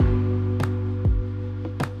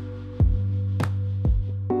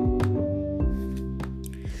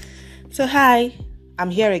So hi,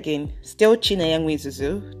 I'm here again, still Chineyang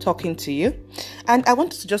Wizuzu, talking to you, and I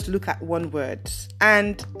want to just look at one word.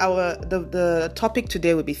 And the topic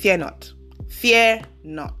today will be fear not. Fear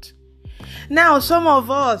not. Now, some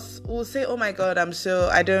of us will say, "Oh my God, I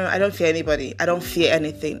don't fear anybody. I don't fear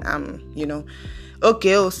anything.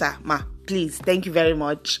 Okay, Osa, ma, please, thank you very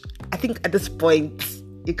much. I think at this point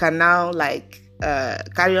you can now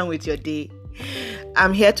carry on with your day.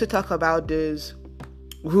 I'm here to talk about those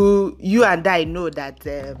who you and I know that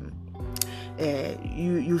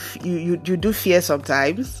you do fear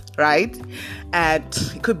sometimes, right? And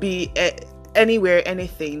it could be anywhere,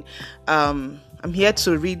 anything. I'm here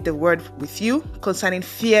to read the word with you concerning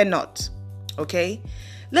fear not. Okay,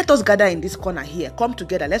 let us gather in this corner here. Come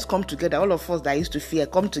together. Let's come together. All of us that used to fear,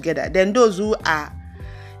 come together. Then those who are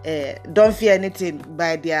don't fear anything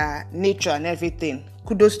by their nature and everything,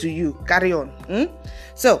 kudos to you. Carry on.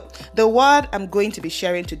 So the word I'm going to be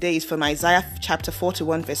sharing today is from Isaiah chapter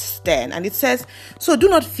 41 verse 10, and it says, "So do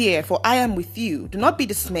not fear, for I am with you. Do not be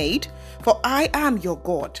dismayed, for I am your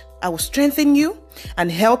God. I will strengthen you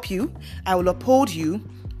and help you. I will uphold you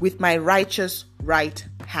with my righteous right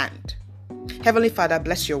hand." Heavenly Father,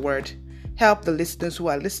 bless your word. Help the listeners who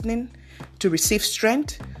are listening to receive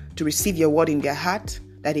strength, to receive your word in their heart,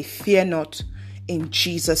 that they fear not, in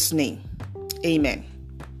Jesus' name. Amen.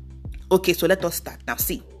 Okay, so let us start. Now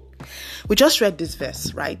see, we just read this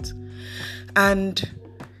verse, right? And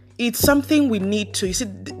it's something we need to, you see,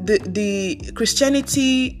 the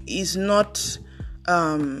Christianity is not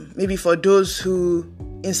maybe for those who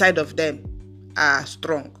inside of them are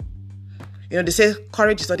strong. They say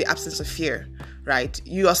courage is not the absence of fear, right?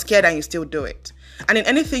 You are scared and you still do it. And in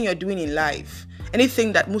anything you're doing in life,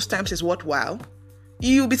 anything that most times is worthwhile,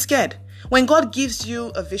 you'll be scared. When God gives you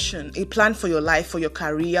a vision, a plan for your life, for your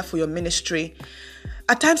career, for your ministry,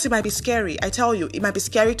 at times it might be scary. I tell you, it might be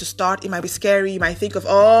scary to start. It might be scary. You might think of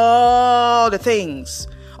all the things,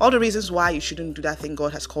 all the reasons why you shouldn't do that thing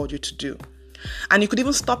God has called you to do. And you could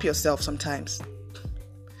even stop yourself sometimes.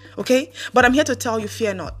 Okay? But I'm here to tell you,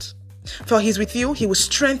 fear not. For He's with you. He will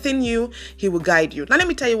strengthen you. He will guide you. Now, let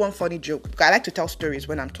me tell you one funny joke. I like to tell stories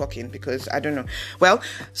when I'm talking because I don't know. Well,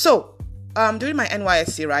 so during my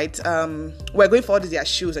NYSC, right, we're going for all these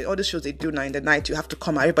shows, and all the shows they do now in the night, you have to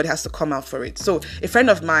come out. Everybody has to come out for it. So a friend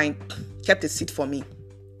of mine kept a seat for me.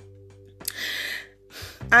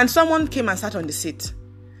 And someone came and sat on the seat.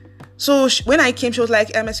 So when I came, she was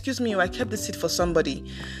like, "Excuse me, I kept the seat for somebody."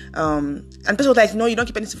 And the person was like, "No, you don't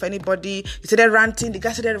keep anything for anybody." He started ranting. The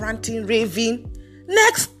guy started ranting, raving.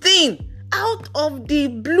 Next thing, out of the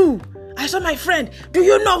blue, I saw my friend. "Do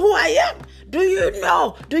you know who I am? Do you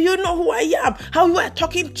know who I am? How you are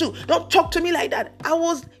talking to? Don't talk to me like that."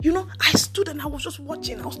 I stood and I was just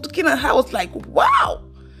watching. I was looking at her. I was like, wow.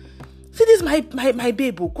 See, this is my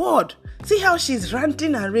babe, oh God. See how she's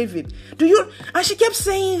ranting and raving. And she kept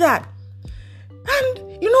saying that.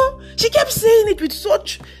 And, she kept saying it with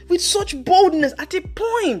such boldness at a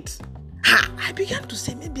point. I began to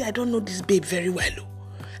say, maybe I don't know this babe very well.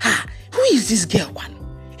 Who is this girl one?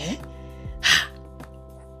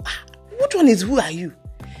 Which one is who are you?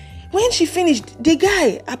 When she finished, the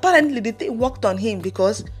guy, apparently the thing worked on him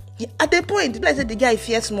because at the point, I said the guy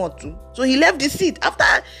fears more too. So he left the seat. After,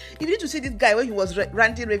 you need to see this guy when he was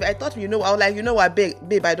ranting, raving. I thought, I was like, what,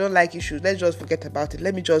 babe, I don't like issues. Let's just forget about it.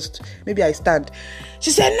 Maybe I stand.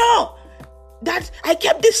 She said, "No, that I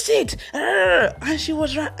kept this seat." And she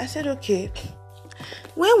was right. I said, okay.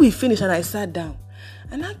 When we finished and I sat down,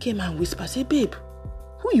 and I came and whispered, say, "Babe,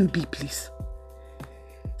 who you be, please?"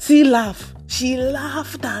 She laughed. She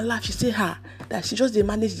laughed and laughed. She said, that she just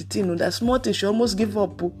managed the thing. That small thing, she almost gave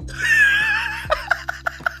up.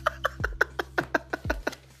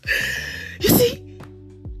 You see,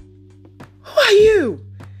 who are you?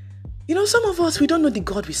 Some of us, we don't know the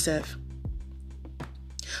God we serve.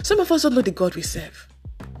 Some of us don't know the God we serve.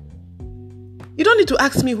 You don't need to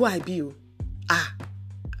ask me who I be.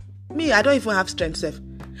 Me, I don't even have strength, self.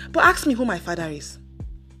 But ask me who my father is.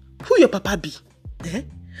 Who your papa be.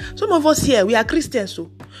 Some of us here, we are Christians,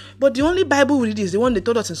 but the only Bible we read is the one they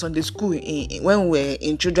taught us in Sunday school when we were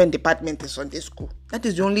in children department in Sunday school. That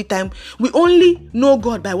is the only time we only know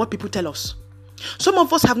God by what people tell us. Some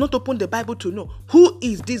of us have not opened the Bible to know who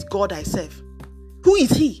is this God I serve. Who is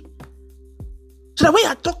He? So that when you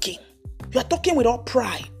are talking with all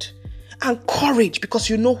pride and courage because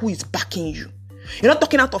you know who is backing you. You're not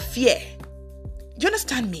talking out of fear. Do you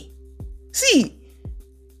understand me? See,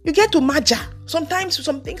 you get to measure. Sometimes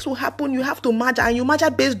some things will happen. You have to measure, and you measure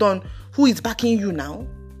based on who is backing you now.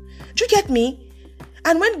 Do you get me?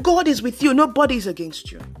 And when God is with you, nobody is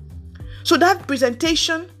against you. So that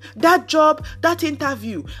presentation, that job, that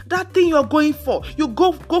interview, that thing you're going for, you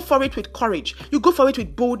go for it with courage. You go for it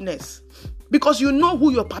with boldness. Because you know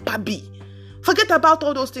who your papa be. Forget about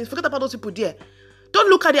all those things. Forget about those people there. Don't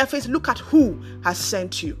look at their face. Look at who has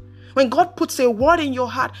sent you. When God puts a word in your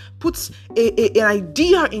heart, puts an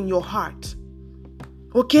idea in your heart,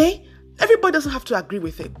 okay? Everybody doesn't have to agree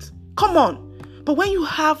with it. Come on. But when you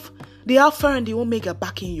have the Alpha and the Omega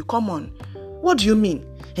backing you, come on. What do you mean?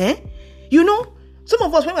 You know, some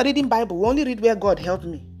of us, when we're reading Bible, we only read where God helped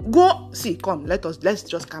me. Let's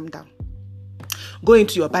just calm down. Go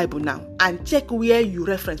into your Bible now and check where you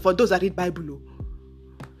reference. For those that read Bible,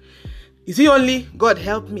 is it only God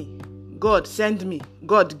help me, God send me,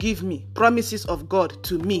 God give me, promises of God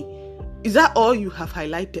to me? Is that all you have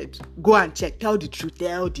highlighted? Go and check. Tell the truth.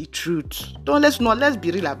 Tell the truth. Let's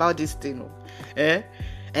be real about this thing.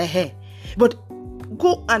 But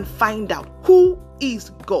go and find out, who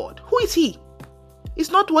is God? Who is He?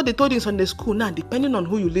 It's not what they told you in Sunday school now, depending on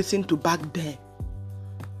who you listen to back then.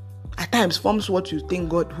 At times forms what you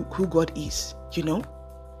think who God is, you know.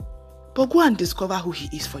 But go and discover who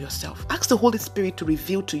He is for yourself. Ask the Holy Spirit to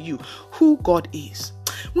reveal to you who God is.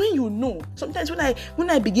 When you know, sometimes when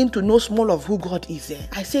I begin to know small of who God is,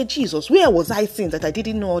 I say, Jesus, where was I since that I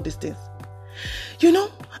didn't know all these things? You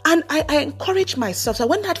know, and I encourage myself. So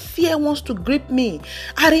when that fear wants to grip me,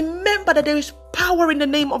 I remember that there is power in the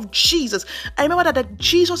name of Jesus. I remember that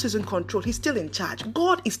Jesus is in control. He's still in charge.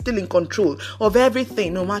 God is still in control of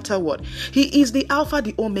everything, no matter what. He is the Alpha,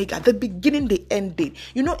 the Omega, the beginning, the ending.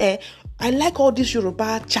 You know, I like all these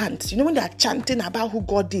Yoruba chants. You know, when they are chanting about who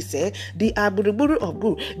God is, the aburuburu of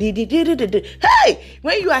good, hey,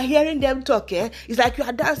 when you are hearing them talk, it's like you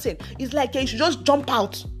are dancing. It's like you should just jump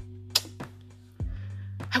out.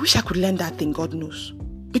 I wish I could learn that thing, God knows.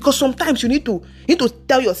 Because sometimes you need to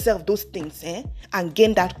tell yourself those things, and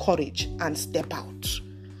gain that courage and step out.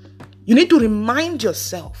 You need to remind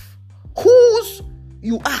yourself whose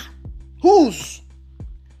you are. Whose?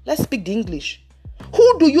 Let's speak the English.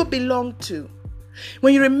 Who do you belong to?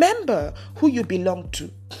 When you remember who you belong to,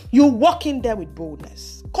 you walk in there with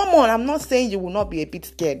boldness. Come on, I'm not saying you will not be a bit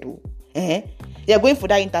scared, though. You're going for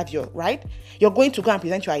that interview, right? You're going to go and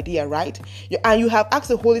present your idea, right? And you have asked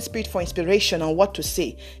the Holy Spirit for inspiration on what to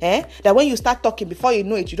say. That when you start talking, before you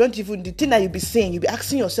know it, you don't even, the thing that you'll be saying, you'll be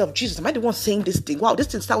asking yourself, Jesus, am I the one saying this thing? Wow, this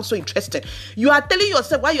thing sounds so interesting. You are telling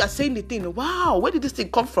yourself why you are saying the thing. Wow, where did this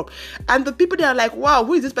thing come from? And the people, they are like, wow,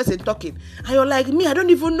 who is this person talking? And you're like, me, I don't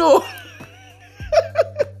even know.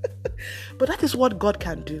 But that is what God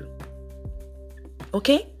can do.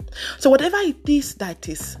 Okay? So whatever it is that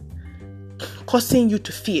is causing you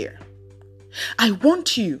to fear, I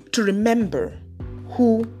want you to remember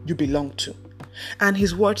who you belong to. And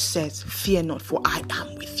His word says, fear not, for I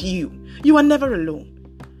am with you. You are never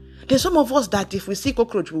alone. There's some of us that if we see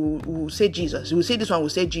cockroach, we will say Jesus. We will say this one, we'll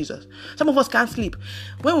say Jesus. Some of us can't sleep.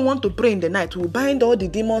 When we want to pray in the night, we'll bind all the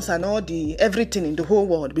demons and all the everything in the whole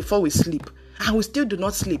world before we sleep. And we still do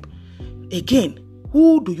not sleep. Again,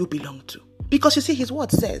 who do you belong to? Because you see, His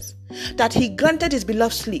word says that He granted His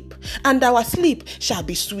beloved sleep, and our sleep shall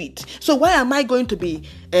be sweet. So why am I going to be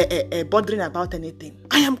bothering about anything?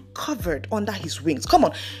 I am covered under His wings. Come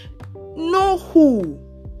on. Know who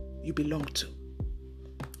you belong to.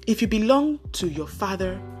 If you belong to your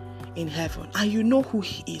Father in heaven and you know who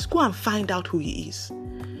He is, go and find out who He is.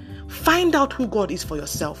 Find out who God is for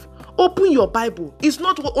yourself. Open your Bible. It's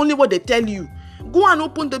not only what they tell you. Go and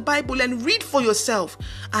open the Bible and read for yourself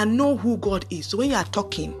and know who God is. So when you are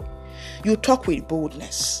talking, you talk with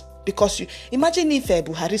boldness. Because imagine if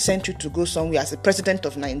Buhari sent you to go somewhere as the president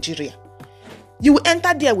of Nigeria. You will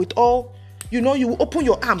enter there with all, you will open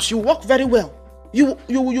your arms. You walk very well.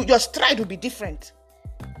 Your stride will be different.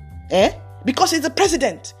 Because he's the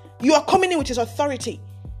president. You are coming in with his authority.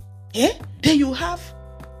 Then you have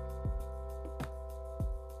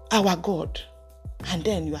our God. And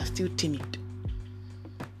then you are still timid.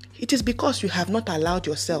 It is because you have not allowed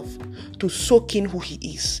yourself to soak in who He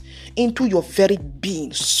is into your very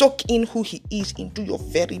being. Soak in who He is into your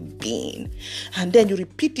very being. And then you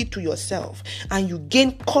repeat it to yourself and you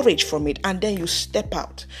gain courage from it. And then you step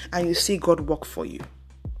out and you see God work for you.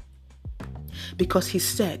 Because He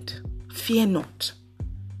said, fear not.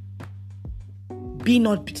 Be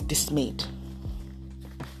not dismayed.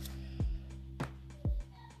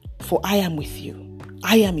 For I am with you.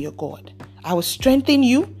 I am your God. I will strengthen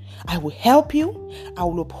you. I will help you. I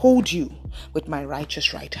will uphold you with my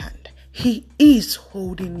righteous right hand. He is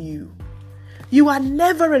holding you. You are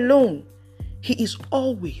never alone. He is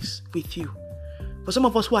always with you. For some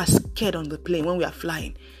of us who are scared on the plane when we are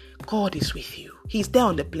flying, God is with you. He's there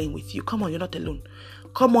on the plane with you. Come on, you're not alone.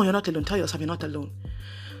 Come on, you're not alone. Tell yourself you're not alone.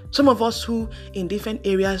 Some of us who in different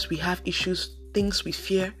areas we have issues, things we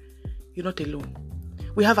fear, you're not alone.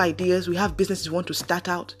 We have ideas, we have businesses we want to start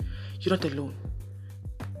out. You're not alone.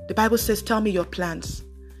 The Bible says, tell me your plans.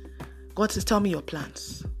 God says, tell me your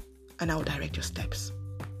plans and I will direct your steps.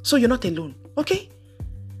 So you're not alone, okay?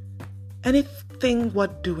 Anything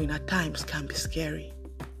worth doing at times can be scary.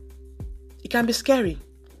 It can be scary,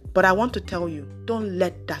 but I want to tell you, don't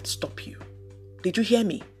let that stop you. Did you hear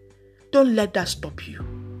me? Don't let that stop you.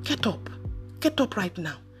 Get up. Get up right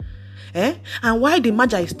now. And while the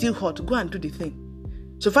Magi is still hot, go and do the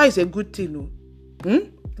thing. So far, it's a good thing.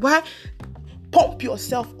 Why? Pump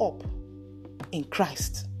yourself up in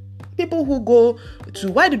Christ. People who go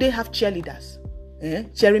to, why do they have cheerleaders?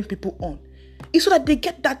 Cheering people on. It's so that they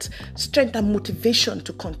get that strength and motivation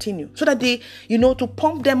to continue. So that they, to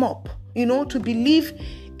pump them up, to believe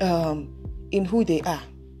in who they are.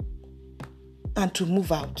 And to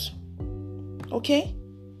move out. Okay?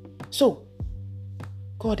 So,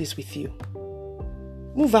 God is with you.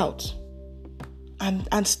 Move out.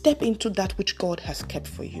 And step into that which God has kept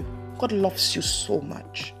for you. God loves you so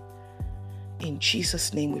much. In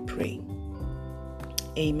Jesus' name we pray.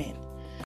 Amen.